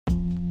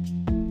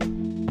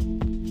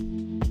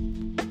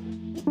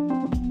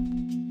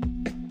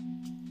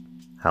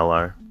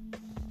Hello.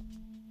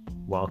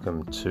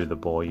 Welcome to the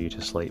Bore You to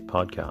Sleep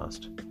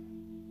podcast.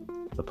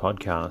 The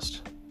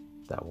podcast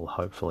that will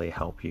hopefully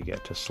help you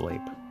get to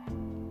sleep.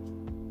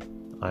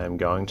 I am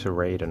going to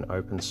read an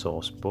open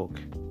source book,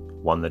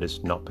 one that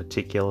is not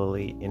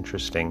particularly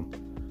interesting,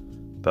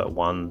 but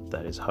one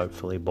that is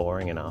hopefully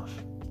boring enough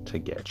to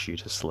get you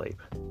to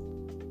sleep.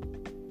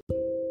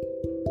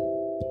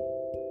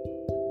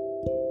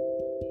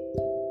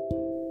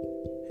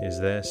 Is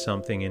there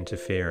something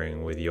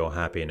interfering with your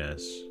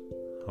happiness,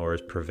 or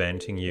is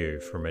preventing you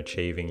from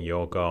achieving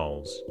your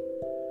goals?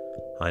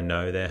 I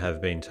know there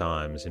have been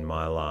times in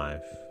my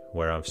life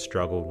where I've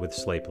struggled with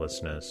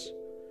sleeplessness,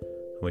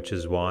 which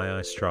is why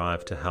I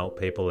strive to help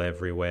people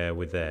everywhere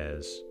with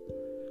theirs.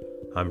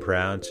 I'm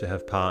proud to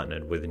have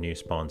partnered with a new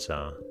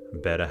sponsor,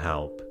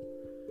 BetterHelp.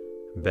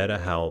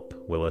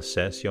 BetterHelp will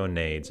assess your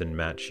needs and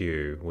match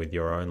you with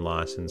your own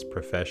licensed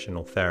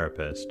professional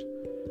therapist,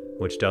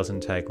 which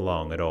doesn't take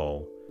long at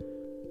all.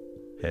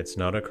 It's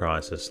not a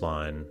crisis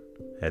line.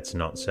 It's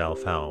not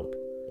self-help.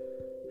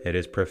 It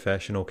is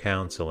professional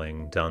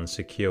counseling done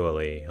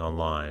securely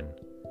online.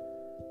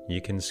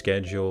 You can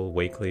schedule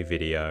weekly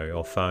video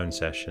or phone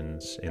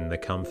sessions in the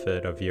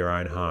comfort of your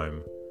own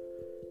home.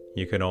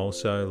 You can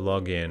also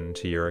log in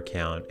to your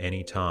account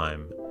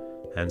anytime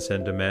and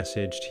send a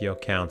message to your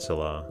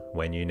counselor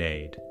when you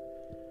need.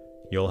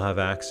 You'll have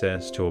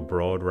access to a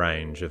broad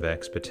range of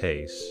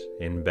expertise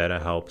in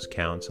BetterHelp's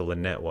counselor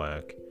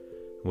network,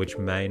 which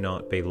may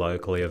not be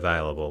locally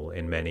available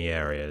in many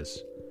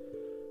areas.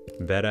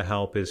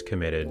 BetterHelp is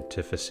committed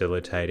to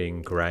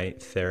facilitating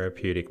great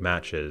therapeutic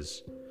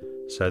matches,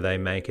 so they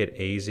make it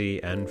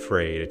easy and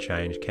free to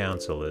change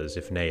counselors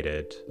if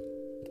needed.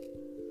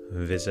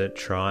 Visit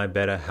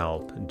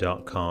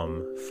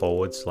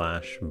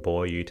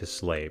trybetterhelp.com/bore you to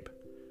sleep.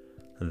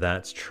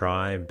 That's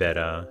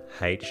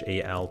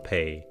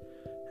TryBetterHelp,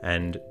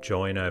 and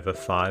join over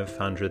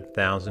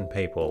 500,000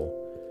 people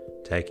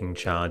taking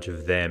charge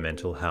of their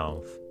mental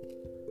health.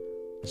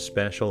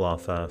 Special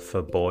offer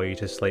for Bore You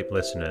to Sleep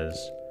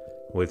listeners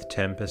with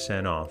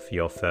 10% off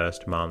your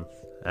first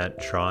month at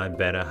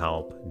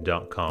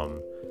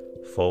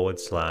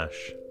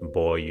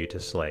trybetterhelp.com/bore you to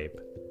sleep.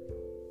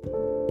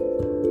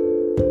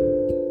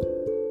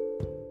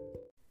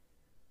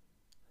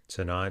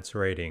 Tonight's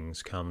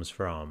readings comes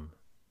from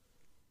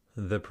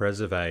The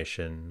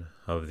Preservation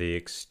of the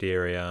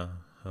Exterior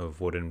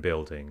of Wooden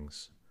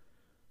Buildings,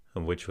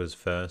 which was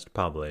first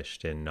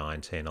published in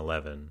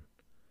 1911.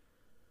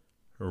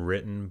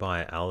 Written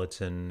by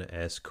Allerton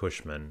S.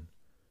 Cushman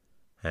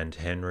and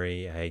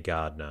Henry A.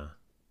 Gardner.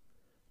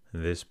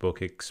 This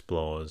book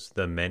explores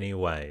the many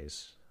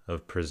ways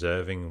of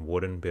preserving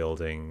wooden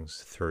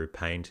buildings through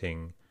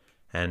painting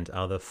and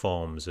other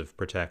forms of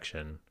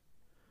protection.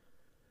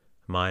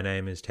 My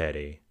name is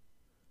Teddy,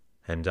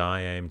 and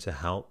I aim to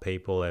help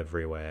people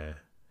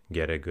everywhere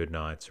get a good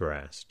night's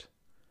rest.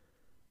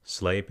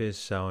 Sleep is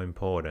so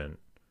important,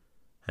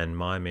 and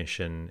my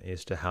mission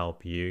is to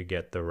help you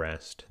get the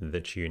rest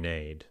that you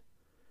need.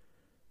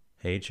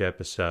 Each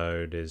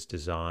episode is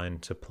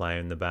designed to play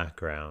in the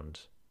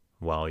background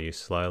while you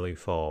slowly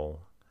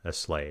fall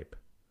asleep.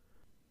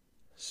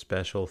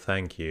 Special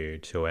thank you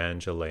to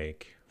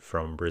Angelique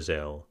from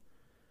Brazil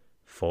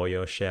for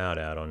your shout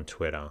out on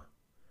Twitter.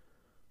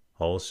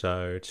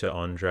 Also to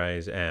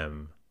Andres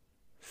M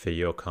for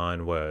your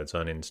kind words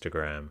on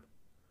Instagram.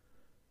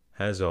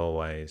 As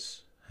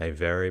always, a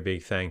very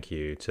big thank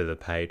you to the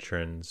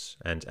patrons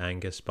and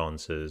anchor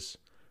sponsors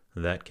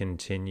that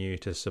continue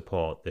to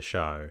support the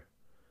show.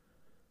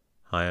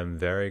 I am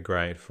very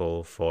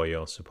grateful for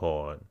your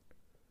support.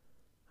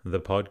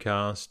 The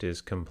podcast is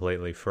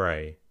completely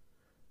free,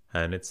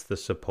 and it's the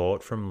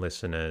support from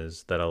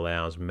listeners that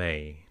allows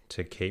me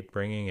to keep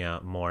bringing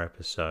out more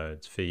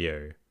episodes for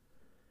you.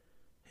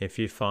 If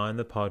you find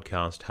the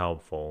podcast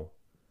helpful,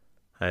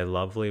 a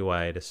lovely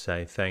way to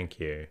say thank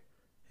you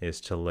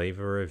is to leave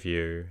a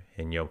review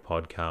in your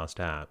podcast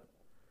app.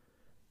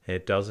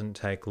 It doesn't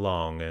take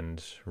long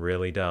and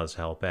really does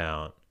help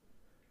out.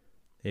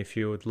 If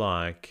you would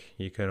like,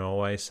 you can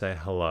always say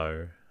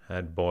hello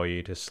at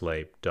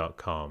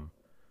boreyoutosleep.com.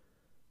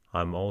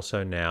 I'm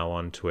also now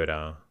on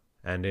Twitter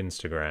and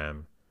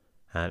Instagram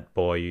at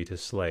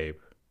boreyoutosleep.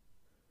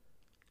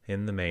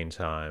 In the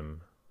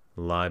meantime,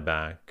 lie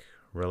back,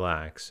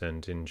 relax,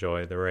 and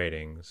enjoy the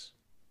readings.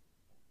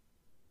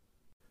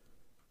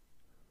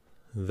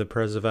 The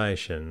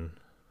Preservation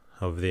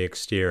of the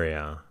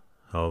Exterior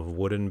of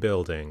Wooden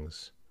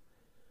Buildings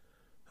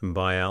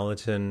by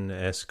Allerton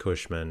S.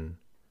 Cushman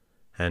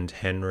and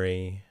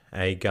Henry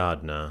A.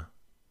 Gardner.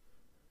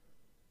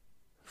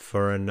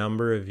 For a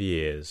number of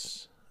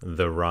years,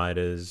 the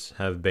writers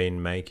have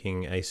been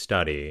making a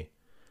study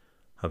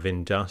of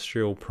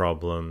industrial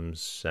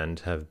problems and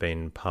have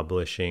been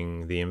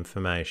publishing the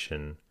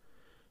information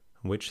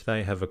which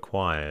they have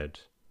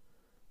acquired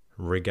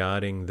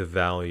regarding the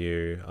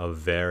value of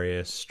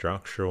various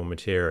structural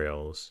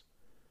materials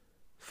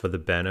for the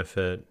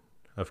benefit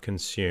of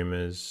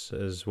consumers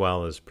as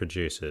well as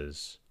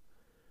producers.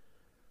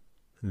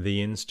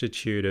 The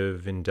Institute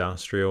of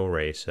Industrial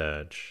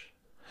Research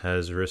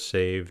has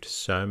received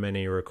so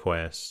many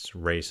requests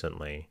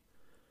recently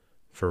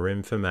for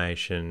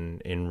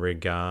information in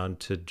regard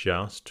to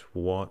just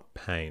what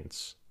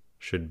paints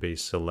should be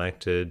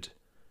selected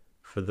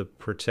for the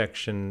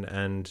protection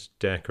and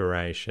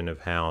decoration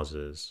of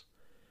houses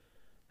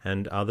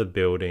and other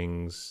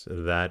buildings,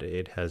 that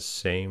it has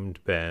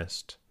seemed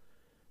best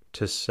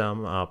to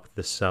sum up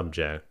the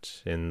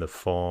subject in the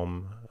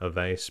form of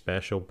a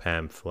special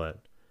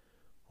pamphlet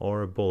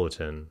or a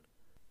bulletin.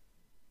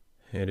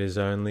 It is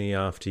only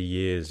after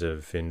years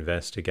of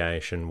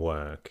investigation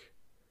work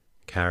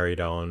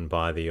carried on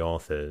by the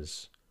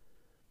authors,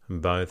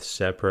 both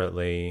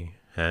separately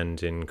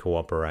and in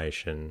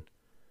cooperation,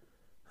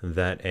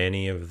 that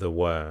any of the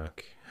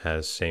work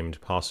has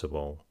seemed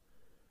possible,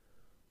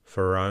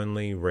 for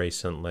only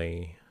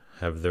recently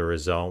have the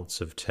results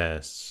of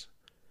tests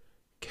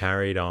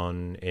carried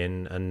on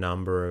in a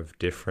number of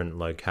different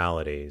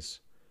localities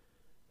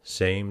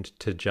seemed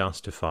to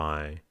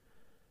justify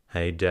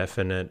a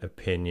definite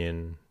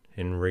opinion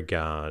in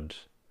regard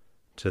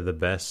to the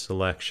best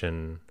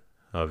selection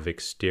of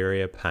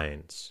exterior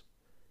paints.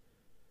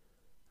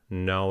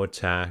 No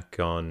attack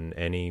on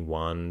any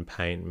one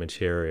paint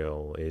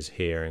material is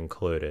here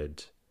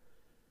included,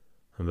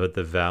 but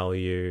the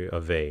value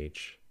of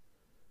each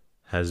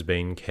has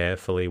been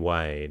carefully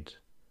weighed,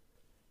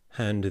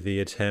 and the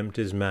attempt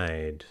is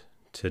made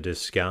to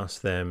discuss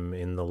them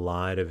in the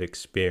light of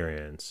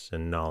experience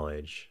and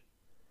knowledge.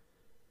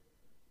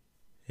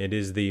 It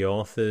is the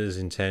author's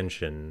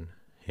intention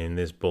in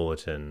this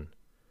bulletin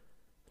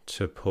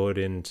to put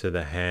into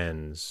the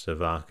hands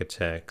of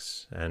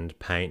architects and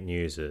paint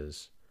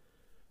users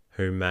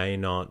who may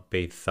not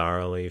be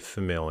thoroughly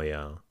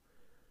familiar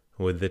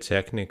with the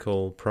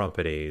technical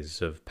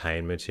properties of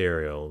paint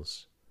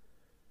materials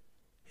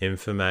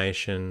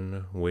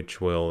information which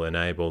will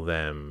enable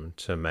them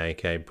to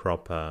make a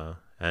proper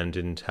and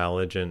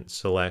intelligent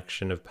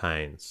selection of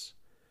paints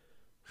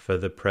for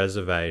the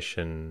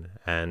preservation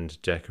and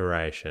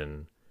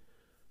decoration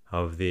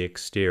of the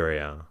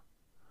exterior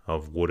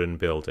of wooden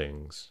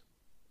buildings.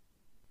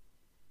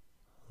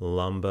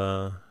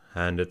 Lumber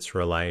and its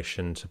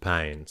relation to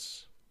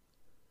paints.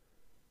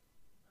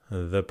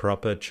 The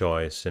proper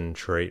choice and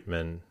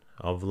treatment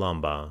of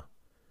lumber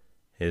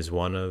is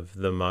one of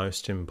the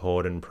most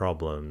important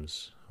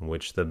problems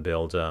which the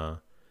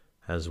builder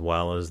as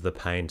well as the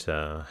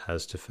painter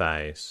has to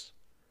face.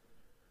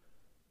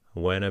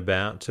 When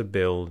about to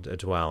build a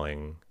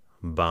dwelling,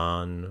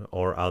 barn,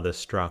 or other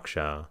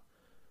structure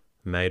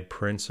made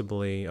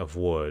principally of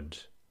wood,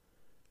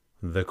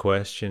 the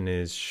question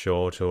is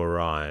sure to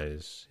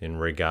arise in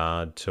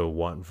regard to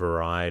what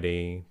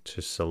variety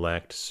to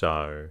select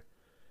so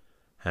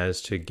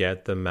as to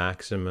get the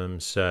maximum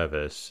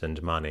service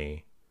and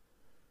money.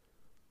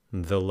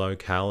 The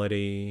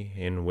locality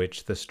in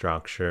which the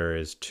structure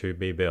is to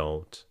be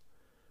built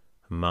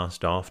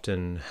must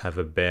often have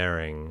a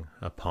bearing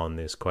upon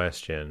this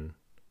question.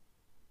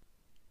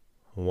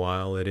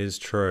 While it is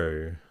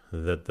true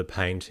that the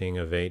painting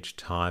of each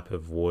type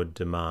of wood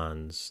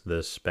demands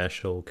the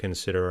special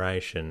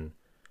consideration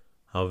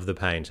of the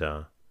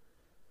painter,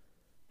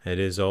 it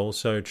is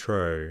also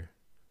true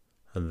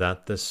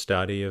that the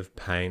study of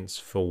paints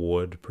for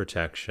wood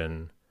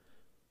protection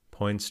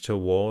points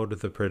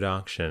toward the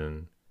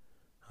production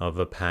of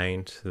a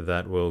paint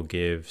that will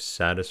give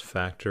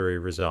satisfactory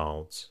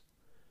results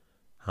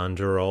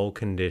under all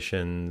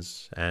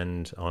conditions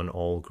and on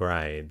all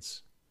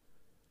grades.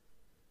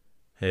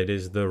 It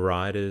is the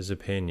writer's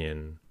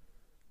opinion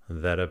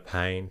that a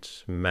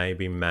paint may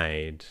be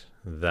made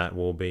that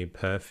will be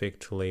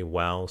perfectly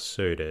well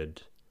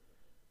suited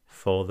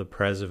for the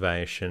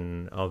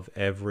preservation of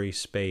every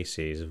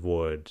species of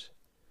wood,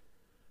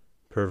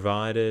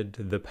 provided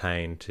the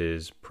paint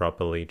is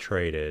properly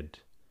treated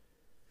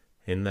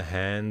in the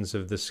hands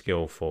of the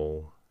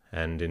skillful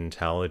and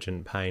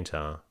intelligent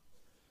painter,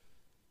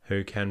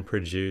 who can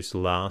produce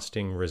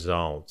lasting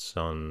results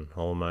on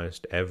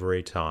almost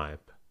every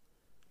type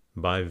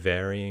by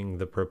varying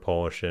the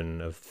proportion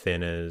of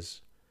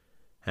thinners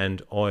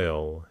and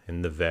oil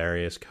in the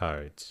various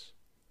coats.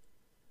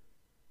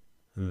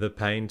 The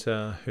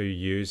painter who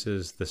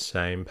uses the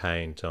same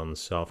paint on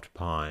soft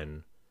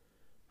pine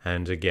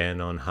and again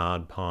on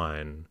hard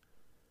pine,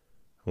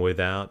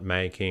 without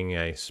making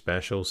a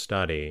special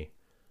study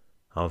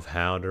of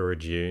how to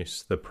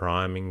reduce the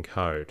priming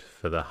coat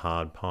for the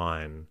hard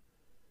pine,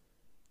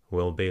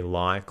 will be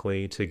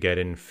likely to get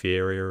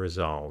inferior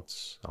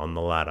results on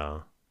the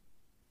latter.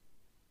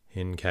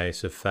 In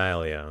case of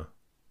failure,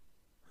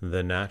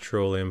 the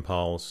natural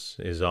impulse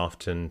is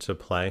often to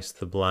place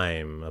the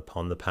blame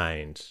upon the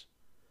paint,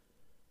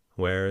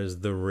 whereas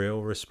the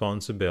real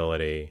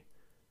responsibility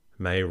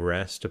may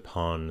rest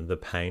upon the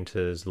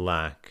painter's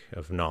lack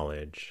of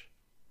knowledge.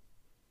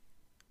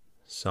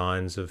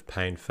 Signs of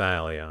paint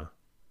failure.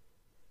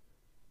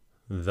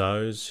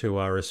 Those who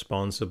are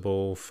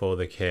responsible for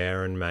the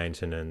care and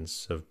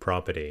maintenance of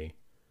property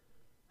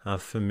are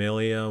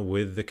familiar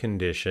with the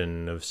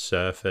condition of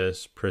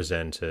surface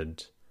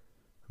presented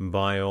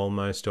by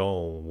almost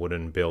all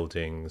wooden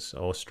buildings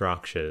or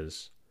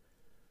structures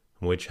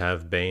which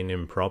have been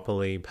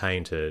improperly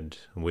painted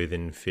with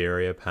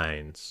inferior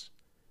paints.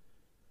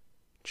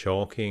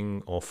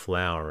 Chalking or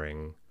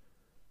flouring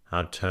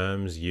are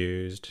terms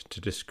used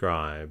to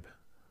describe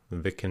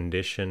the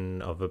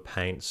condition of a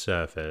paint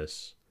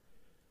surface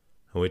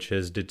which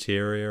has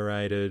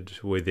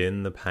deteriorated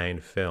within the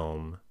paint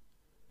film.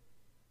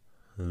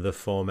 The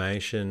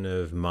formation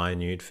of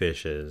minute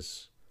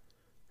fissures,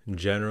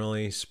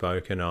 generally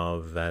spoken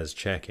of as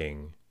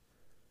checking,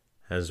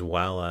 as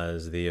well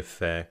as the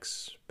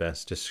effects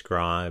best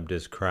described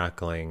as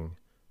crackling,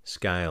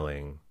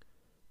 scaling,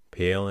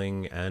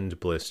 peeling and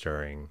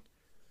blistering,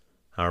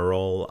 are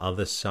all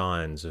other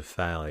signs of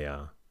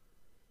failure,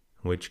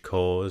 which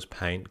cause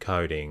paint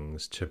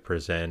coatings to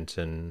present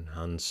an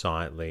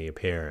unsightly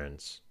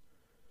appearance,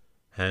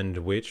 and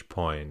which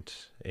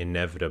point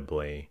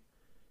inevitably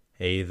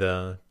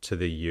either to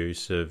the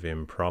use of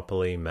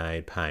improperly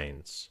made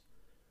paints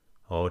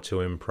or to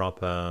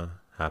improper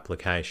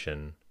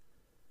application.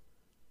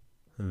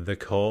 The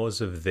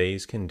cause of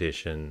these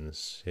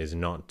conditions is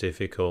not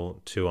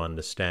difficult to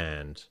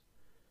understand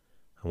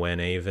when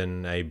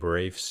even a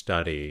brief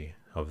study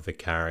of the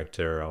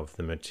character of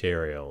the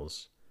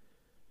materials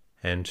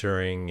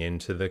entering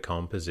into the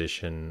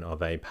composition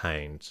of a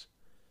paint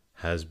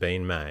has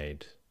been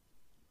made.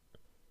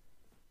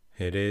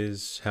 It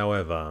is,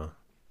 however,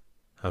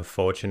 a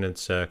fortunate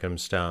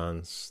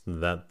circumstance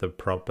that the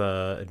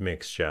proper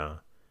admixture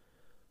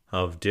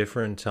of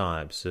different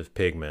types of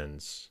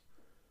pigments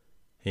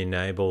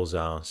enables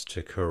us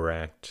to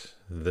correct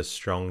the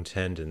strong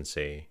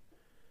tendency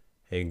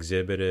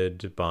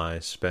exhibited by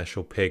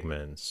special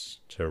pigments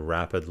to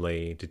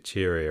rapidly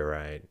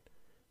deteriorate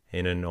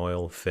in an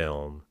oil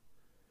film.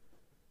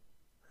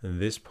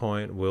 This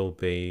point will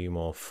be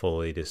more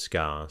fully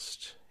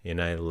discussed in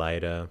a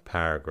later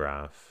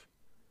paragraph.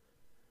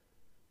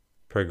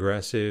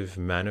 Progressive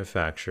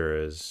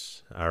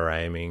manufacturers are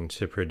aiming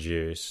to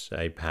produce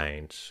a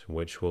paint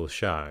which will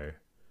show,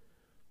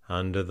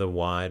 under the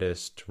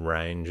widest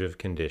range of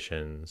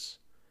conditions,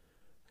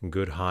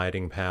 good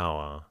hiding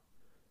power,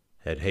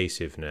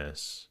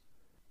 adhesiveness,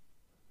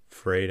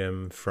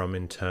 freedom from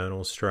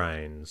internal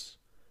strains,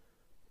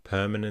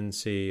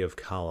 permanency of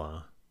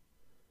color,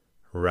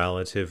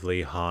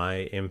 relatively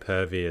high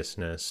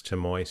imperviousness to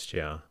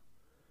moisture,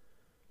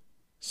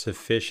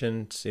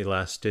 sufficient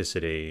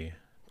elasticity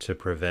to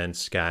prevent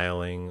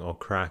scaling or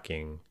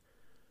cracking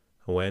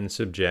when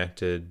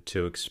subjected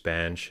to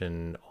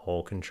expansion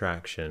or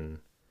contraction,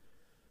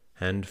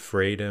 and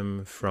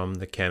freedom from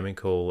the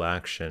chemical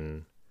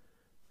action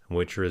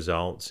which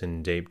results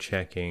in deep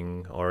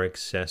checking or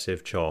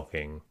excessive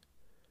chalking.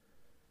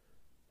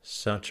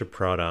 Such a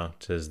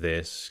product as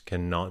this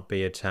cannot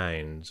be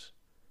attained,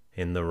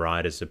 in the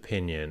writer's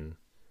opinion,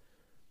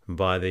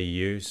 by the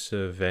use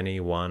of any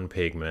one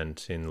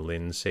pigment in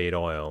linseed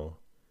oil.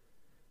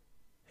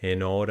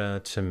 In order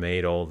to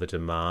meet all the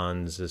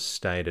demands as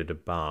stated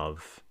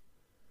above,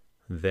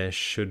 there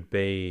should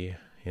be,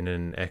 in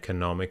an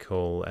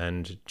economical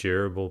and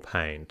durable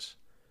paint,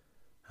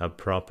 a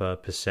proper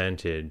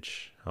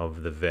percentage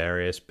of the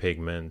various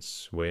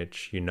pigments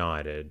which,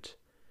 united,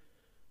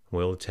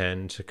 will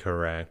tend to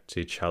correct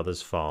each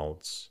other's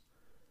faults,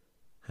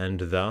 and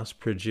thus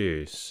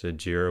produce a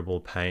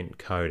durable paint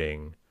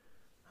coating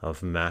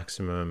of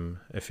maximum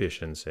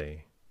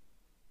efficiency.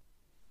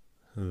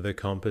 The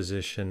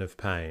composition of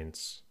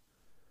paints.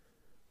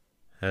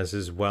 As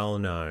is well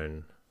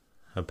known,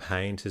 a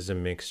paint is a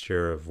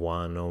mixture of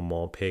one or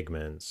more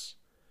pigments,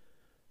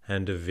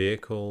 and a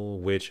vehicle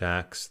which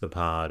acts the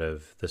part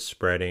of the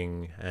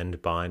spreading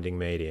and binding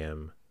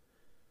medium.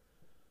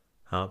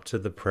 Up to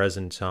the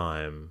present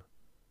time,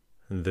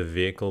 the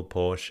vehicle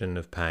portion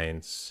of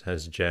paints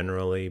has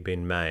generally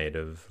been made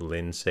of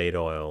linseed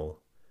oil,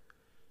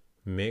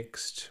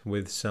 mixed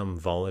with some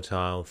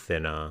volatile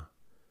thinner,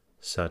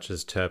 such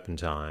as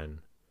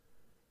turpentine.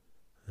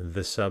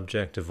 The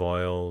subject of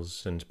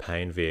oils and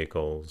paint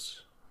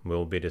vehicles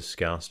will be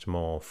discussed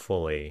more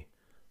fully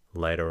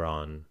later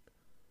on.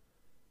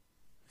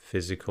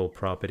 Physical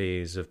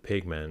properties of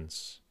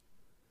pigments.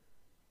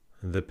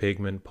 The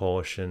pigment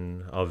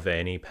portion of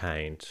any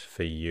paint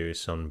for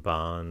use on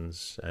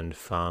barns and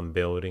farm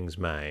buildings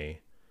may,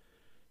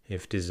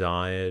 if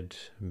desired,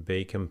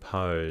 be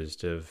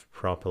composed of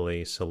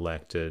properly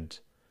selected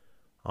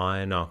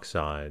iron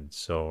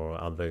oxides or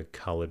other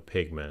colored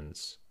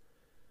pigments,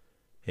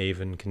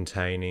 even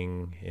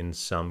containing, in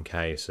some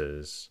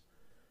cases,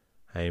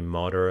 a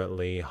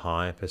moderately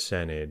high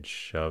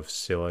percentage of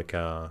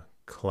silica,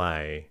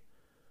 clay,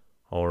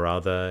 or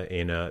other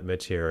inert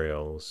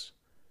materials,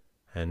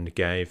 and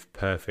gave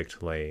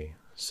perfectly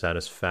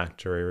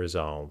satisfactory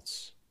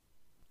results.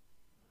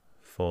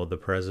 For the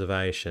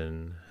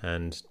preservation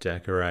and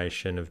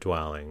decoration of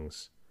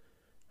dwellings,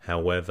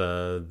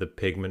 however, the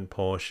pigment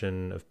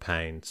portion of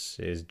paints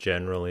is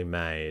generally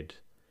made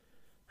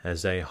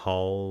as a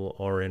whole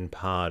or in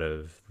part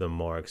of the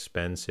more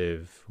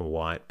expensive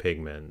white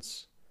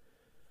pigments,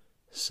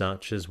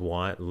 such as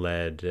white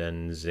lead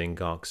and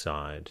zinc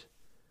oxide.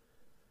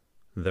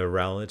 The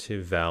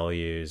relative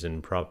values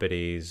and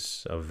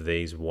properties of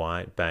these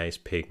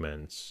white-based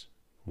pigments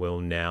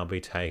will now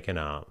be taken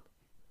up.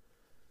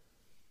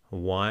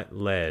 White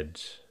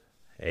lead,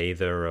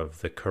 either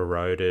of the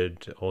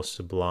corroded or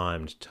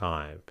sublimed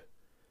type,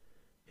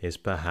 is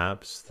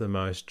perhaps the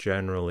most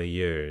generally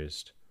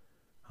used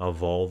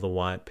of all the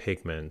white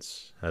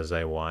pigments as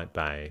a white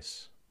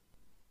base.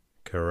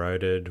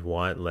 Corroded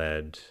white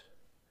lead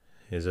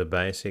is a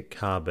basic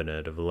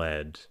carbonate of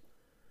lead,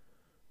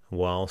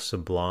 while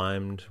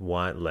sublimed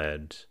white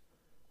lead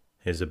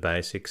is a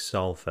basic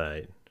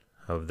sulfate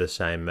of the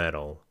same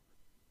metal.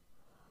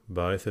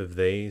 Both of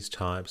these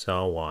types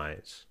are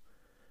white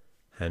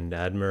and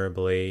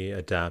admirably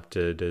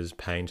adapted as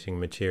painting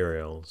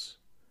materials.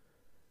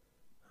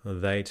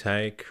 They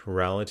take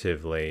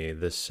relatively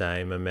the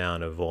same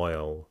amount of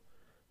oil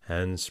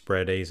and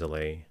spread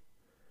easily,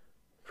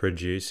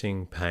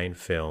 producing paint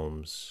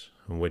films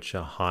which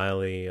are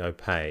highly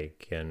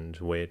opaque and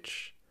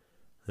which,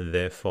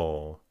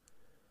 therefore,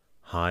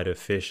 hide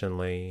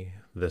efficiently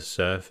the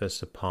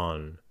surface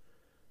upon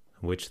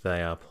which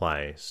they are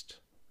placed.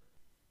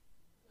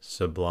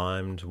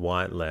 Sublimed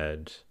white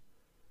lead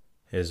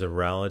is a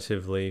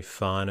relatively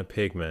finer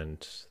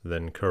pigment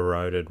than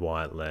corroded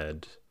white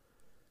lead,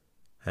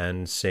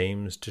 and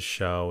seems to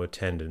show a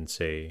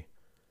tendency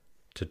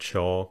to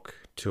chalk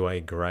to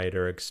a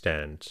greater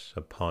extent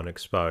upon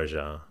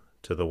exposure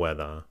to the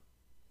weather.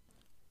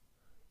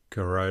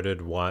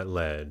 Corroded white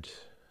lead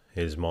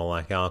is more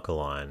like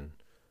alkaline,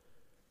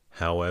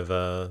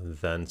 however,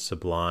 than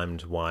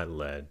sublimed white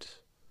lead,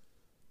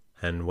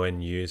 and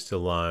when used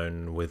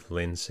alone with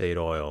linseed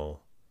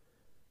oil,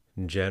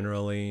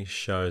 generally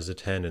shows a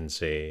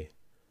tendency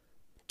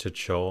to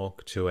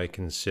chalk to a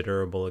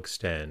considerable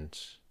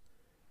extent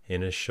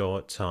in a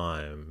short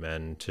time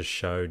and to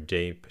show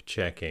deep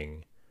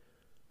checking,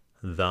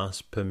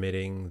 thus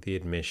permitting the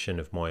admission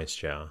of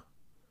moisture.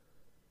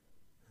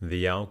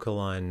 The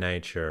alkaline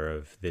nature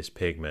of this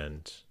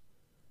pigment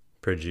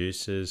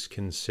produces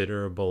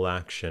considerable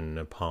action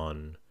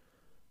upon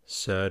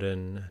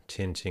certain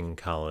tinting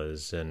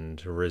colors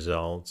and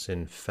results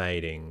in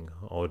fading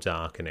or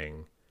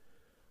darkening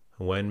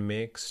when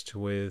mixed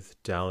with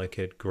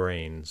delicate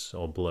greens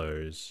or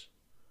blues.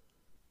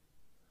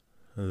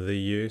 The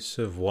use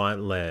of white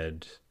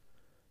lead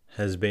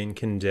has been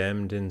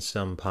condemned in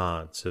some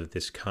parts of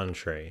this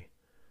country,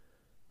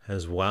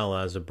 as well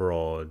as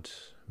abroad,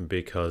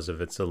 because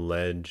of its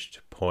alleged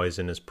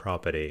poisonous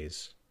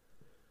properties.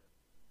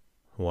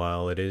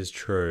 While it is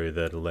true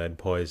that lead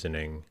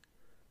poisoning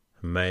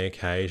may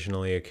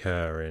occasionally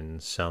occur in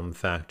some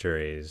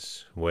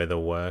factories where the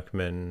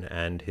workman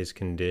and his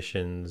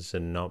conditions are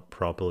not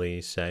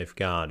properly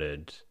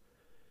safeguarded,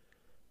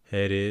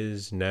 it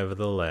is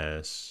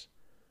nevertheless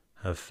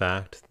a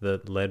fact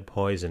that lead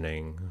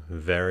poisoning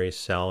very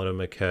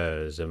seldom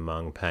occurs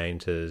among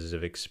painters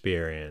of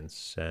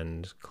experience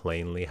and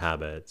cleanly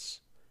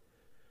habits.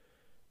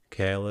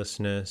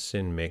 Carelessness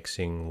in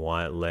mixing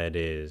white lead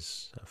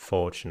is,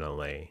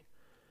 fortunately,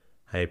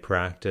 a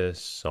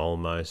practice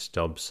almost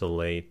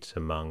obsolete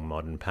among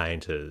modern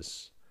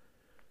painters.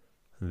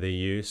 The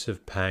use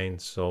of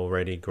paints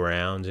already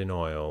ground in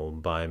oil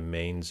by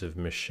means of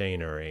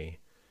machinery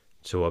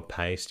to a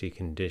pasty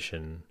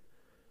condition,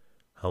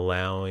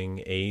 allowing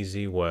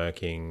easy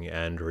working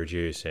and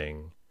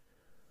reducing,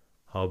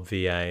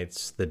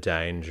 obviates the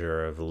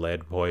danger of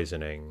lead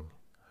poisoning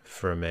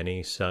from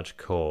any such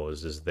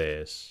cause as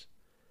this,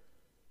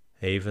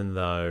 even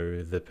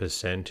though the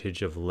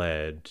percentage of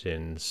lead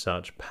in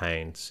such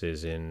paints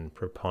is in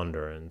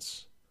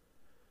preponderance.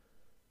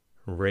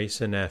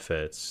 Recent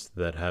efforts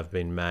that have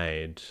been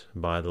made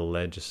by the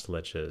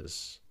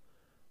legislatures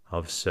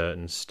of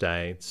certain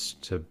states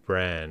to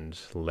brand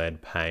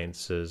lead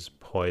paints as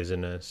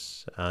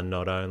poisonous are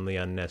not only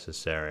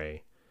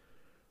unnecessary,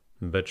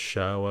 but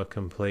show a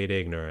complete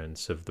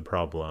ignorance of the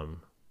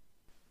problem.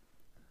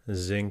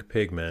 Zinc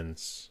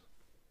pigments.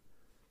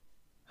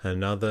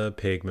 Another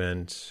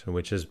pigment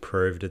which has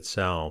proved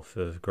itself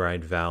of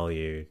great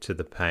value to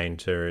the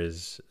painter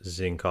is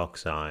zinc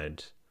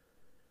oxide.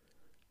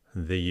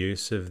 The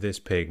use of this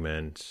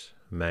pigment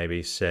may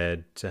be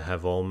said to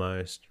have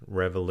almost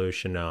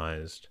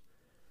revolutionized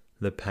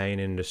the paint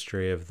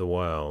industry of the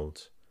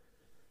world,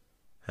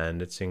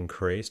 and its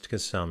increased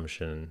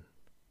consumption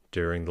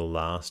during the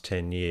last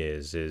 10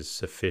 years is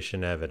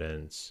sufficient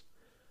evidence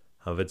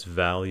of its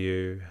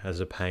value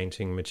as a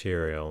painting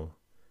material.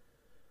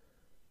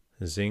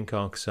 Zinc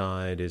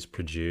oxide is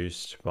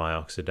produced by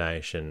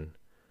oxidation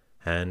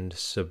and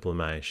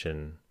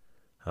sublimation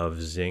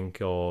of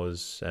zinc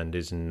ores and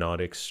is not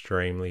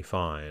extremely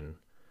fine,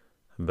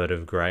 but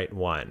of great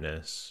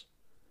whiteness.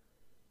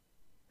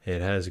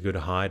 It has good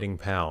hiding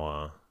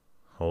power,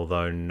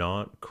 although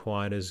not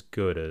quite as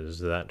good as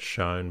that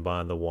shown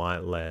by the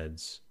white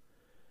leads.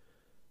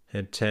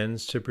 It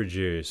tends to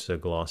produce a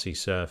glossy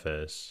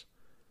surface,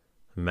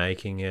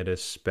 making it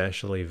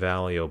especially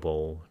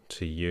valuable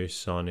to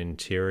use on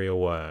interior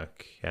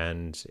work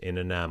and in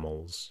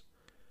enamels.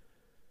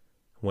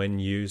 When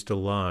used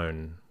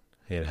alone,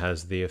 it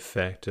has the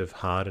effect of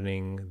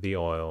hardening the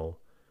oil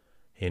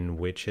in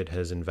which it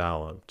has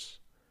enveloped,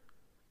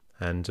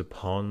 and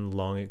upon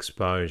long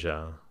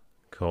exposure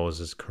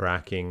causes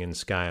cracking and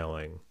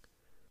scaling.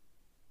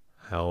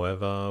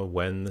 However,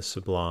 when the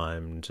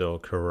sublimed or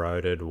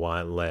corroded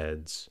white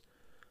leads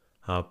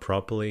are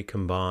properly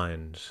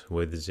combined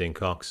with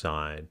zinc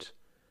oxide,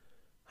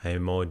 a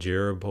more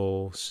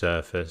durable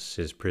surface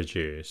is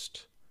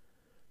produced.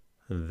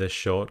 The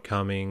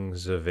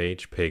shortcomings of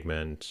each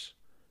pigment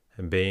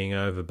being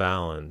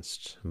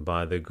overbalanced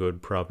by the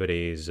good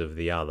properties of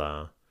the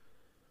other,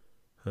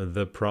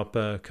 the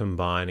proper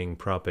combining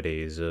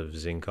properties of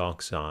zinc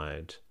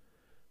oxide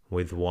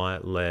with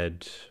white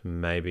lead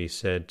may be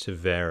said to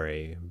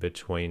vary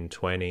between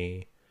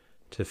 20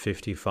 to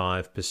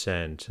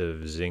 55%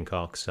 of zinc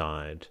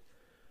oxide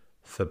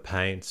for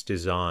paints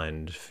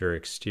designed for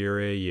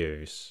exterior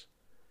use.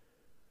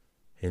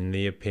 In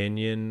the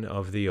opinion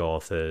of the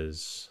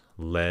authors,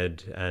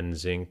 lead and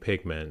zinc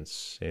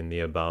pigments in the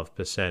above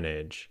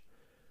percentage,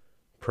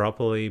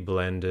 properly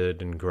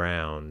blended and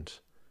ground,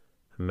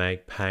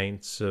 make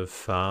paints of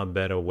far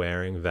better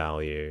wearing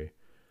value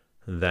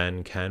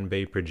than can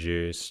be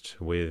produced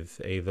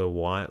with either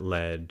white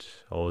lead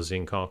or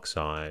zinc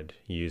oxide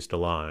used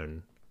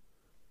alone.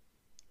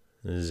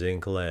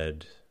 Zinc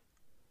lead,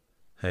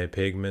 a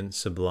pigment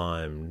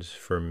sublimed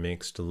from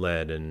mixed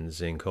lead and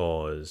zinc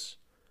ores,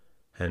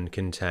 and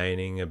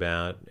containing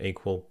about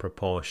equal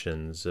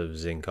proportions of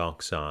zinc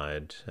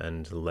oxide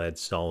and lead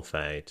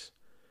sulfate,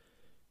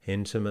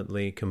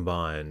 intimately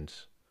combined,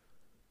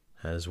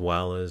 as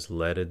well as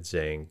leaded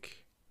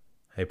zinc,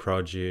 a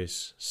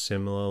produce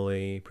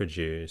similarly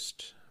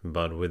produced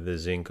but with the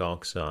zinc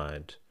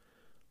oxide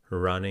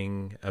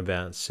running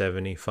about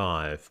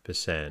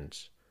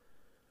 75%,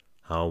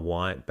 are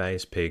white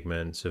base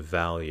pigments of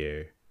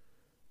value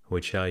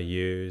which are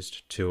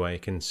used to a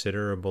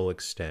considerable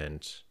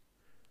extent.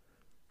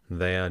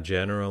 They are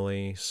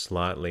generally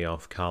slightly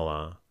off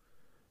color,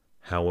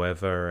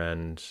 however,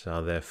 and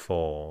are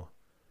therefore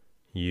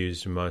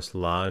used most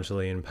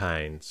largely in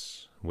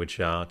paints which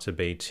are to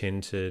be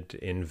tinted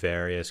in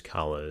various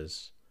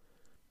colors.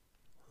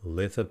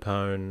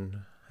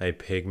 Lithopone, a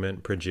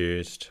pigment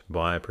produced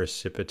by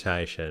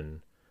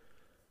precipitation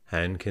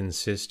and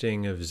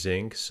consisting of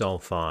zinc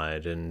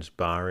sulfide and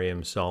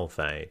barium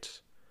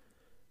sulfate,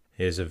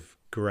 is of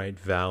great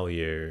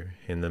value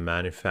in the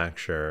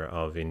manufacture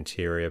of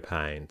interior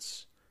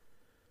paints,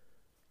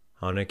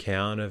 on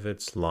account of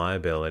its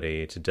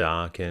liability to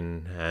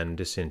darken and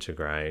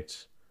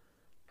disintegrate.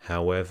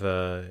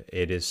 However,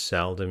 it is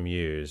seldom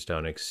used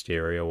on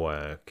exterior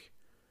work,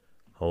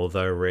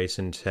 although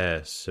recent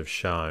tests have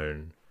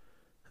shown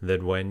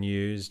that when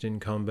used in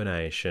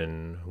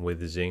combination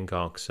with zinc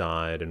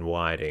oxide and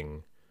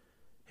whiting,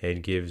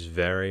 it gives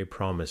very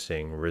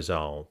promising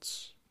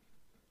results.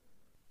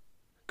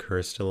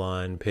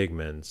 Crystalline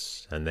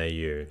pigments and their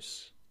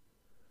use.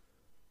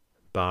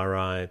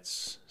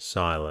 Barytes,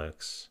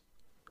 silex,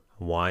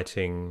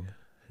 whiting,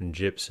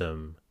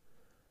 gypsum,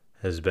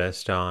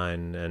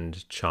 asbestine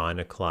and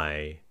china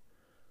clay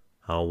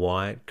are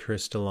white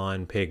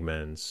crystalline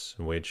pigments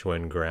which,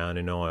 when ground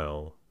in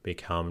oil,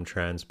 become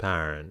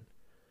transparent.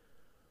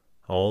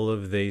 All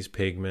of these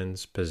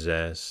pigments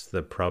possess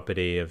the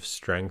property of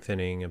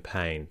strengthening a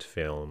paint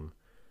film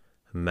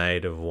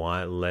made of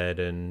white lead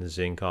and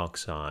zinc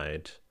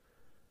oxide,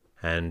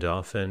 and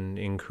often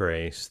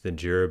increase the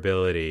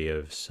durability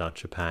of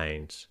such a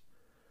paint.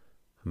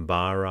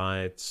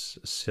 Barytes,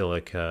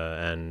 silica,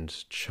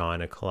 and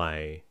china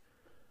clay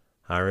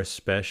are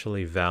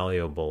especially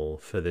valuable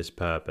for this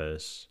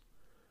purpose.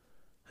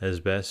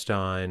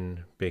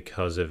 Asbestine,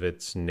 because of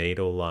its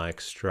needle-like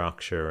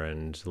structure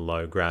and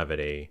low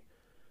gravity,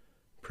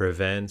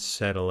 prevents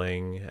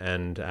settling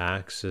and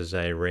acts as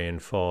a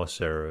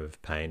reinforcer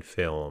of paint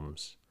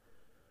films.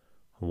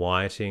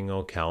 Whiting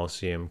or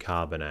calcium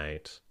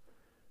carbonate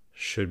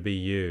should be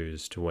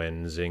used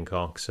when zinc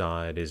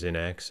oxide is in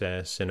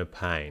excess in a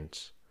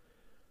paint,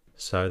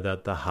 so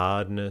that the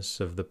hardness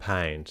of the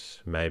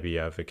paint may be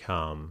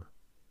overcome.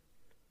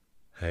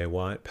 A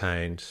white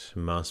paint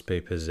must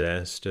be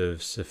possessed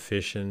of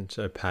sufficient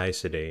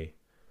opacity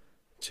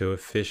to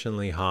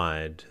efficiently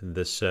hide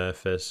the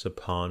surface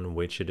upon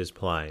which it is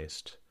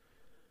placed.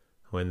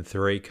 When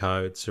 3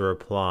 coats are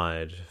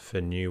applied for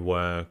new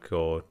work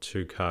or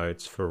 2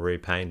 coats for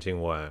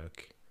repainting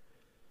work,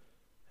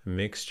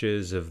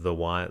 mixtures of the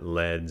white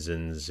leads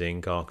and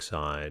zinc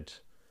oxide,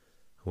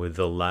 with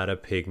the latter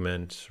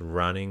pigment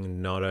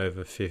running not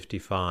over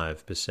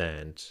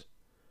 55%,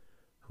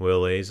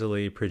 will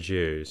easily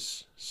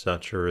produce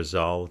such a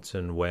result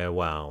and wear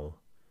well.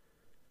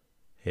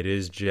 It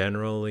is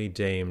generally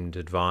deemed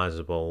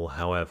advisable,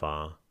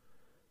 however,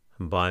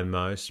 by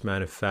most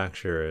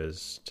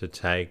manufacturers to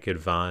take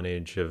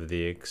advantage of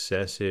the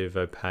excessive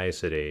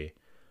opacity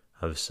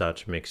of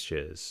such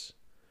mixtures,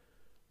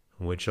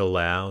 which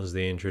allows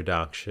the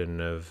introduction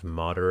of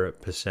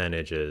moderate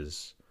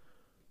percentages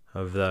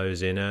of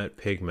those inert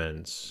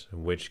pigments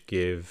which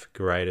give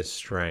greater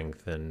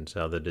strength and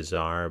other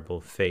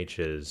desirable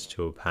features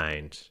to a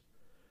paint.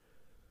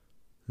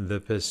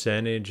 The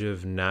percentage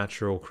of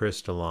natural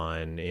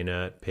crystalline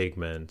inert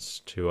pigments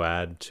to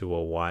add to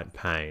a white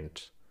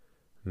paint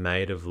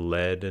made of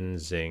lead and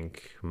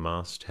zinc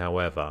must,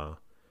 however,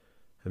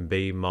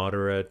 be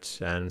moderate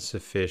and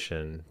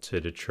sufficient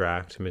to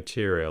detract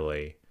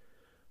materially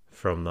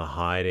from the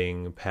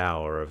hiding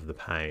power of the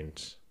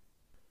paint.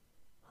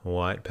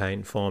 White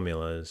paint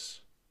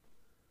formulas.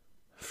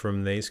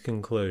 From these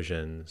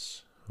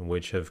conclusions,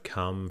 which have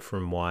come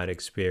from wide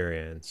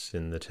experience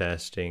in the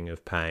testing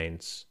of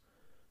paints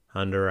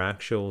under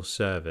actual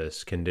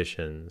service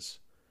conditions,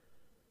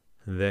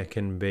 there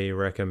can be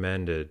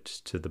recommended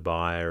to the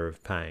buyer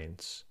of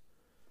paints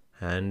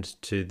and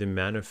to the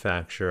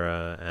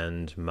manufacturer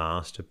and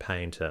master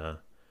painter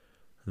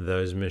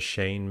those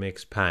machine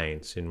mixed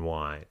paints in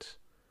white,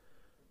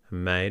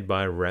 made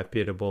by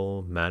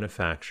reputable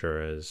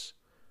manufacturers,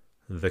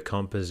 the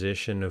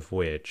composition of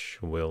which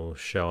will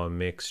show a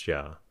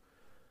mixture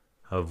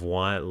of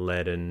white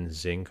leaden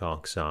zinc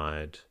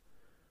oxide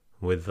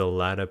with the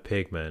latter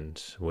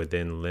pigment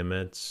within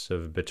limits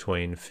of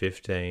between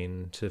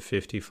 15 to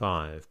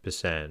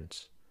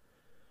 55%,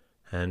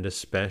 and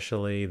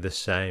especially the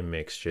same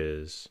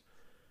mixtures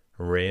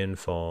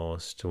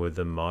reinforced with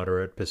the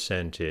moderate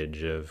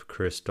percentage of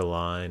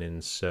crystalline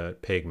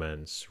insert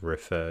pigments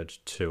referred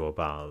to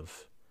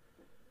above.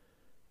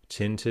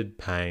 Tinted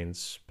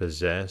paints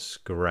possess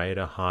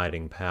greater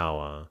hiding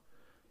power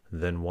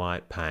than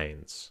white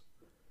paints,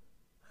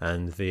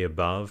 and the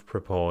above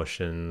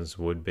proportions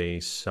would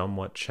be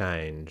somewhat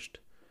changed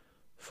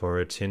for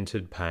a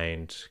tinted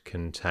paint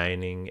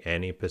containing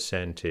any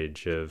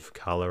percentage of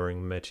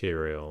coloring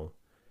material.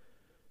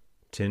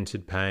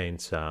 Tinted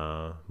paints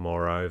are,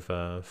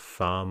 moreover,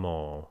 far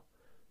more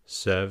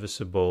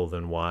serviceable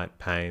than white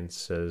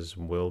paints, as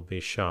will be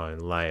shown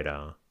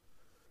later.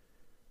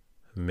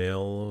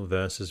 Mill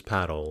versus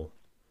paddle.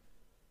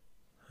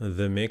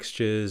 The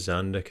mixtures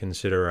under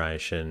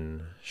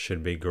consideration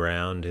should be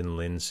ground in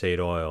linseed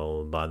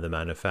oil by the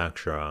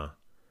manufacturer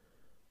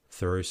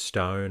through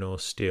stone or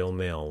steel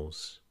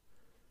mills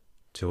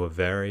to a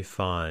very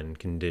fine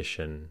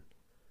condition,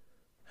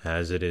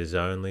 as it is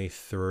only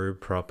through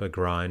proper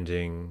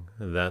grinding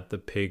that the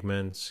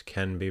pigments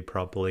can be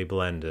properly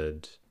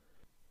blended.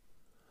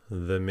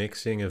 The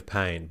mixing of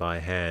paint by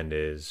hand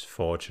is,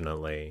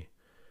 fortunately,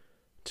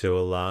 to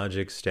a large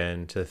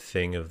extent a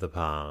thing of the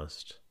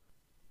past.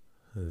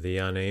 The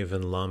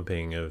uneven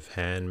lumping of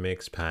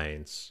hand-mixed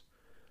paints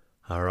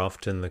are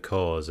often the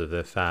cause of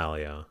their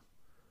failure.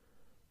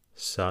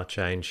 Such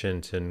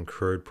ancient and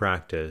crude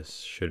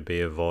practice should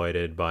be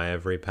avoided by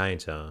every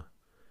painter,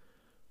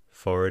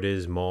 for it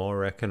is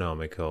more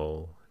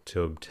economical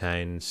to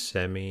obtain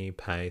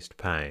semi-paste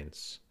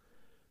paints,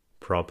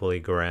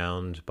 properly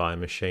ground by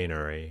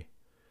machinery,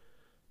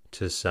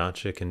 to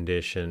such a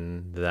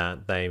condition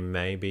that they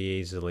may be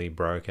easily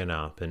broken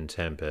up and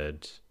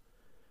tempered.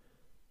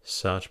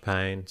 Such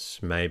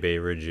paints may be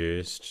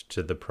reduced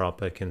to the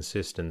proper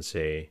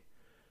consistency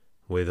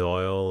with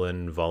oil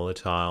and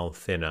volatile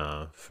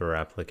thinner for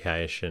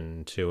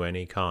application to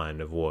any kind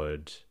of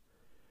wood.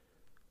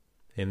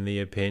 In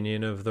the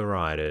opinion of the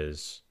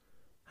writers,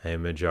 a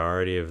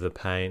majority of the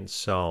paints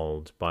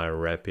sold by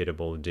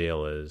reputable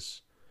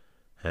dealers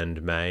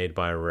and made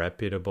by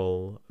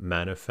reputable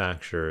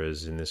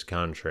manufacturers in this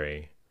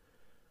country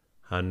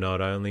are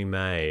not only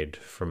made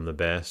from the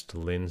best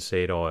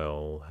linseed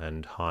oil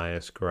and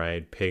highest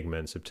grade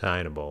pigments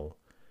obtainable,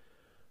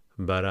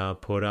 but are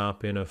put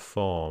up in a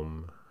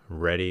form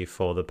ready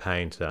for the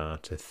painter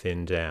to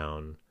thin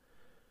down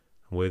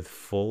with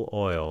full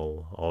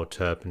oil or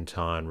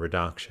turpentine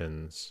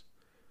reductions,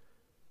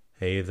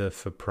 either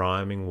for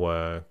priming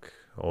work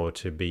or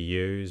to be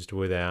used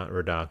without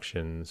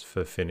reductions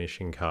for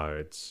finishing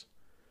coats.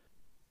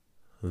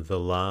 The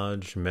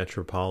large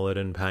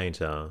metropolitan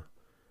painter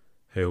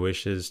who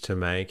wishes to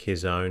make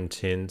his own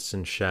tints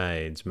and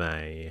shades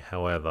may,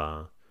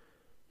 however,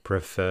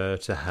 prefer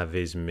to have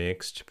his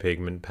mixed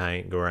pigment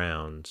paint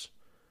ground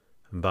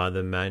by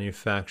the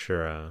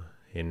manufacturer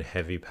in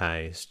heavy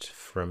paste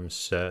from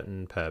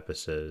certain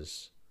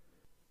purposes.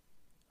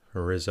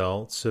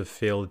 Results of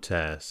field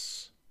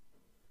tests.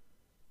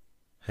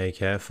 A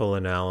careful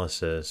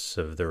analysis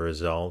of the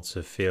results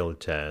of field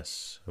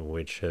tests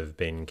which have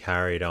been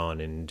carried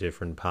on in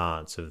different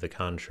parts of the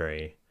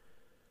country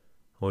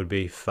would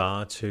be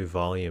far too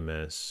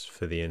voluminous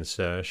for the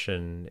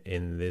insertion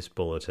in this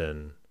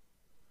bulletin.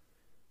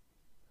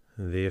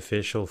 The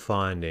official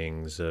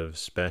findings of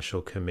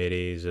special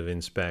committees of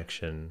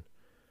inspection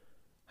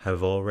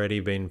have already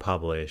been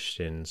published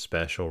in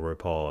special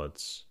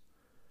reports,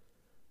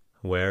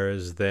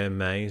 whereas there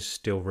may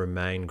still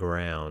remain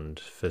ground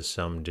for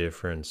some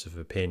difference of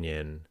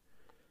opinion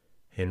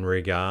in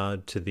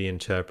regard to the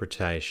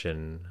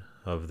interpretation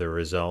of the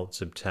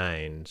results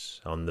obtained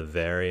on the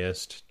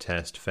various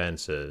test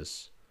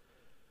fences.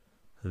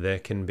 There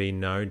can be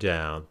no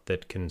doubt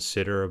that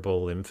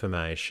considerable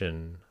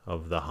information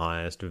of the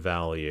highest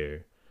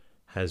value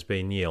has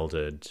been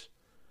yielded,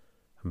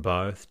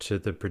 both to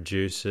the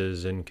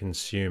producers and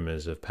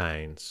consumers of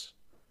paints.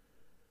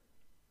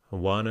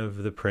 One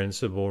of the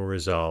principal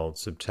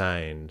results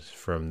obtained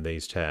from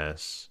these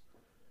tests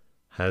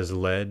has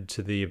led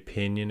to the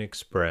opinion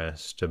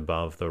expressed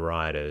above the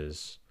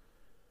writers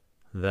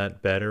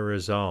that better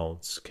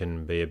results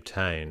can be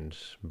obtained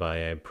by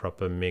a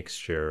proper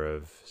mixture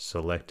of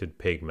selected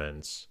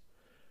pigments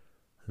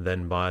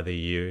than by the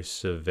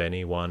use of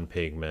any one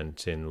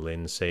pigment in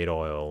linseed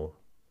oil.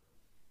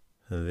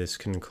 This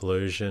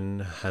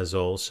conclusion has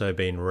also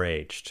been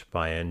reached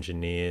by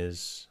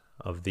engineers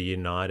of the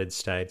United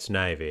States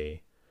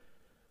Navy,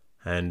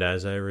 and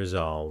as a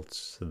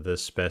result, the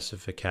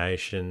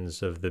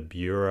specifications of the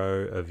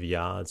Bureau of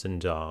Yards and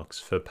Docks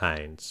for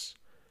paints,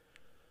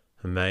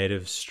 made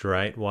of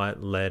straight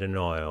white lead and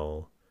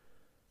oil,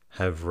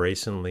 have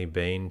recently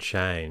been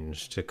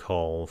changed to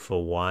call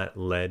for white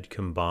lead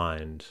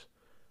combined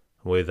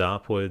with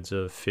upwards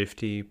of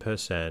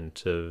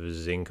 50% of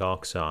zinc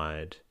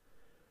oxide.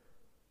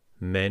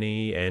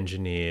 Many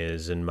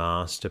engineers and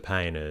master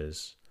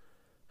painters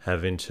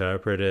have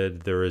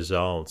interpreted the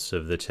results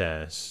of the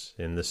tests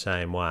in the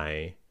same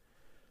way,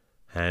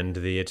 and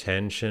the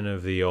attention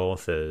of the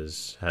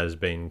authors has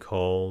been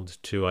called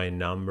to a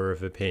number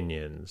of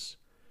opinions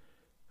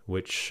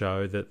which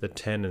show that the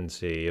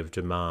tendency of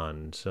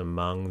demand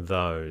among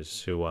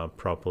those who are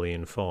properly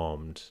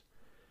informed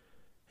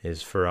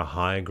is for a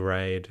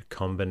high-grade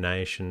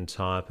combination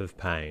type of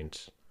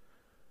paint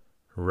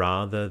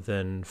rather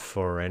than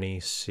for any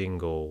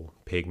single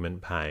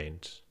pigment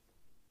paint.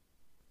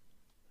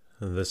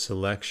 The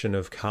selection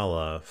of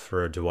color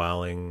for a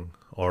dwelling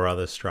or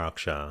other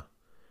structure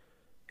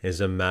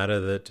is a matter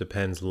that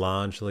depends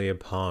largely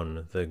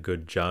upon the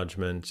good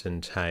judgment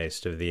and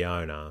taste of the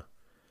owner,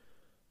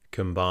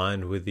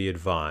 combined with the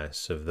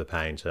advice of the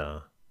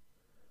painter.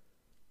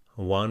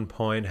 One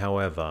point,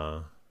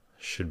 however,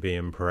 should be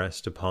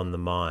impressed upon the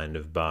mind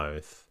of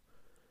both,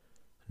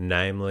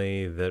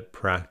 namely that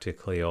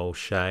practically all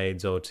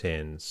shades or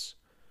tints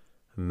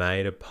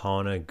made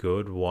upon a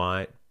good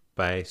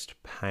white-based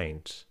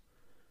paint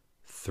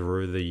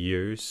through the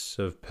use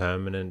of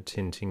permanent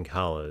tinting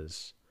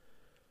colors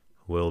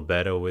will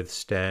better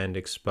withstand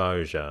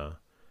exposure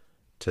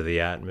to the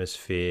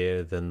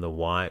atmosphere than the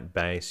white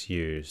base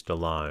used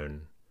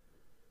alone.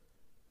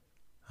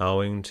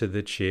 Owing to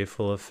the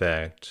cheerful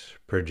effect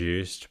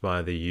produced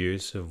by the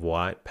use of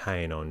white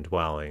paint on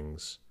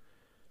dwellings,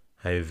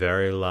 a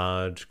very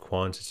large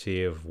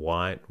quantity of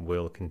white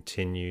will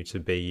continue to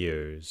be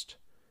used.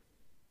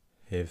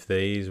 If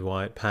these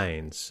white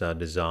paints are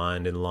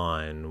designed in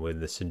line with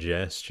the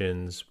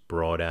suggestions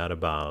brought out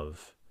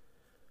above,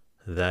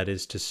 that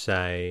is to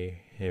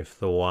say, if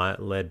the white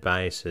lead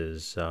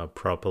bases are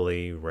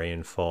properly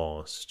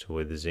reinforced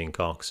with zinc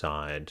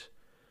oxide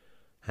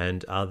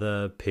and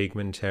other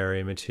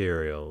pigmentary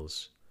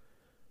materials,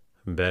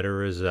 better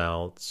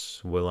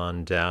results will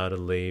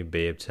undoubtedly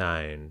be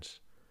obtained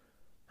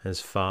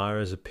as far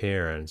as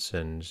appearance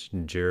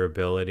and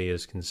durability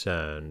is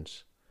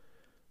concerned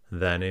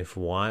than if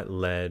white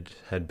lead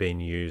had been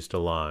used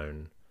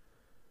alone.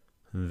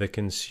 The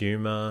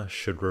consumer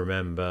should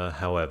remember,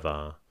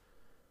 however,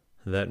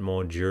 that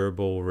more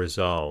durable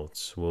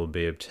results will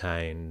be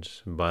obtained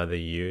by the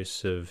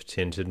use of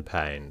tinted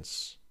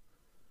paints.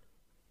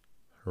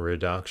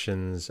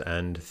 Reductions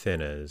and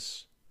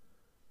thinners.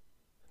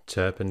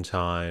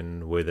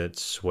 Turpentine, with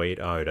its sweet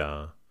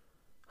odor,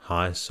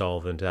 high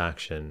solvent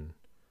action,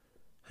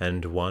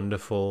 and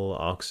wonderful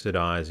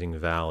oxidizing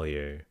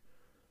value,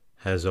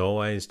 has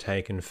always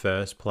taken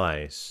first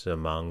place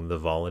among the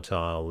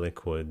volatile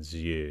liquids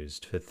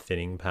used for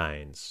thinning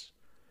paints.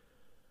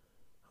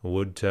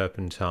 Wood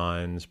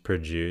turpentines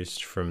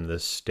produced from the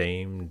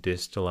steam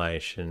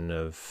distillation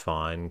of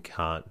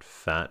fine-cut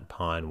fat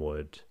pine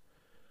wood,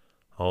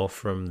 or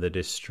from the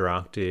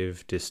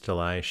destructive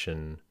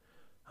distillation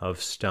of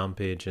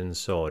stumpage and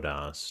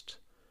sawdust,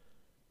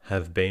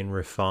 have been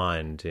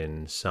refined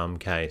in some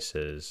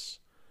cases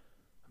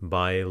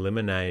by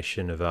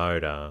elimination of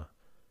odor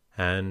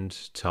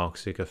and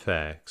toxic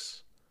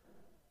effects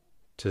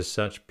to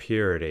such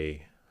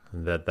purity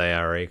that they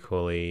are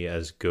equally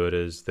as good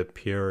as the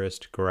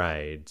purest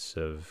grades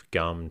of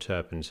gum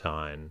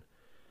turpentine,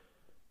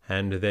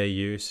 and their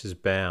use is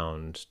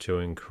bound to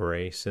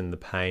increase in the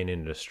paint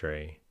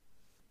industry.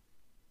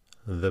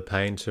 The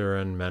painter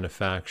and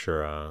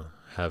manufacturer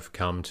have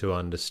come to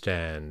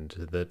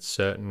understand that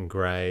certain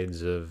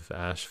grades of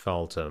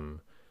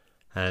asphaltum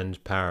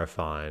and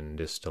paraffine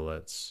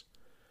distillates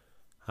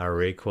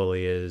are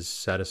equally as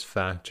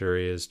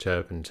satisfactory as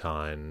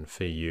turpentine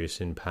for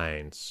use in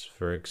paints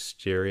for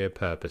exterior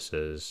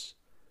purposes.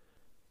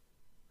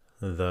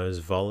 Those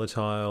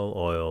volatile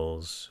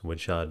oils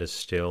which are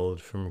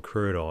distilled from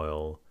crude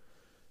oil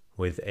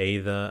with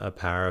either a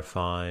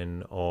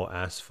paraffine or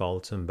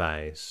asphaltum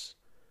base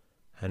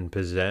and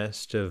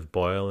possessed of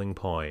boiling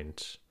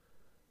point,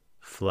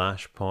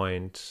 flash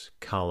point,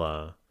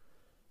 color,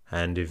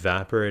 and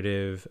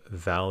evaporative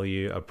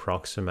value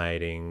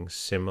approximating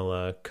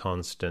similar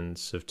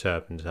constants of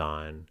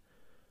turpentine,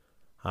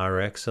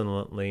 are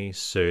excellently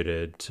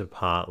suited to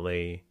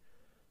partly,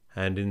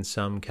 and in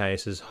some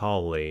cases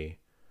wholly,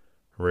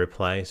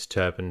 Replace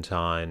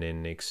turpentine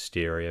in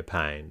exterior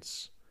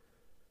paints.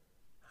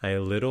 A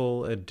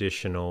little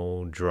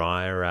additional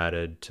dryer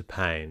added to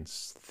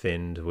paints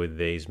thinned with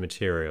these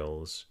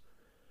materials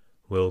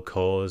will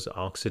cause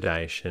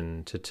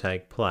oxidation to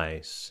take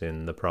place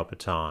in the proper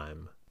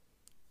time.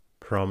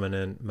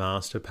 Prominent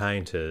master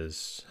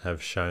painters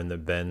have shown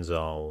that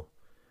benzol,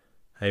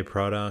 a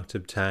product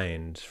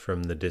obtained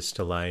from the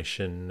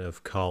distillation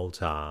of coal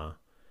tar,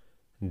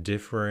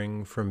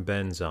 differing from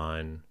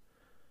benzine,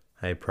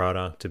 a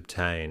product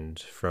obtained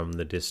from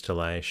the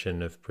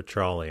distillation of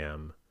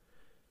petroleum,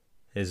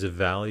 is a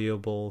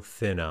valuable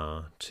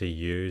thinner to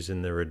use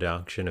in the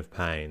reduction of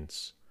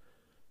paints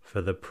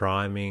for the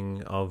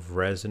priming of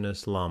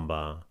resinous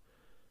lumber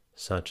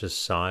such as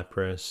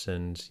cypress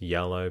and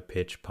yellow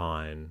pitch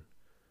pine.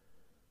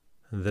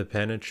 The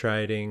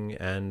penetrating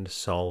and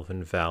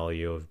solvent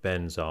value of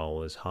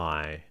benzol is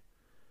high,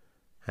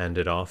 and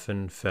it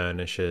often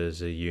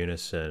furnishes a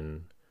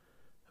unison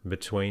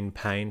between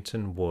paint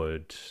and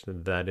wood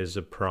that is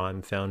a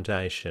prime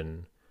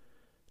foundation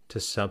to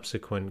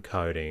subsequent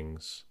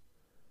coatings,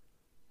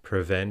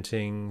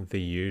 preventing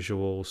the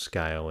usual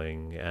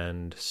scaling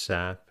and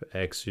sap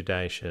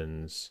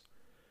exudations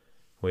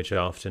which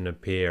often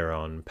appear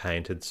on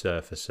painted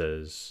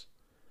surfaces.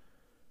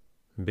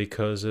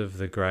 Because of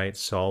the great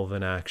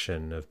solvent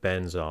action of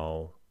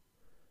benzol,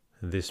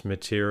 this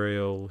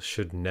material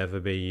should never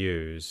be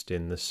used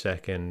in the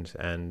second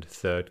and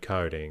third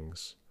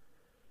coatings.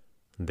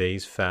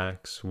 These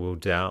facts will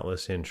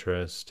doubtless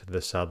interest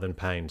the southern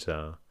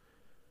painter,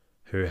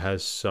 who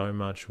has so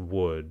much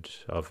wood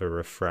of a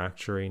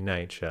refractory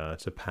nature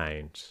to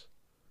paint.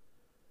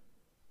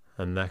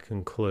 And that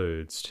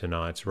concludes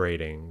tonight's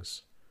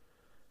readings.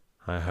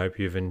 I hope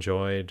you've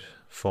enjoyed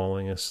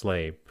falling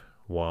asleep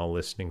while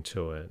listening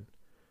to it.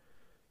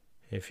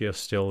 If you're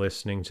still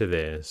listening to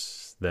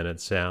this, then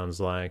it sounds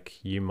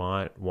like you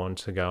might want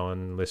to go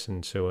and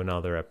listen to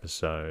another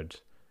episode,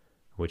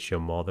 which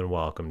you're more than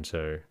welcome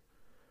to.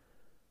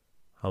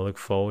 I look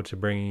forward to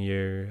bringing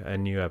you a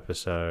new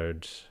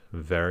episode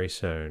very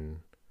soon.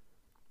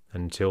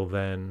 Until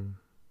then,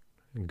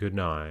 good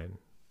night.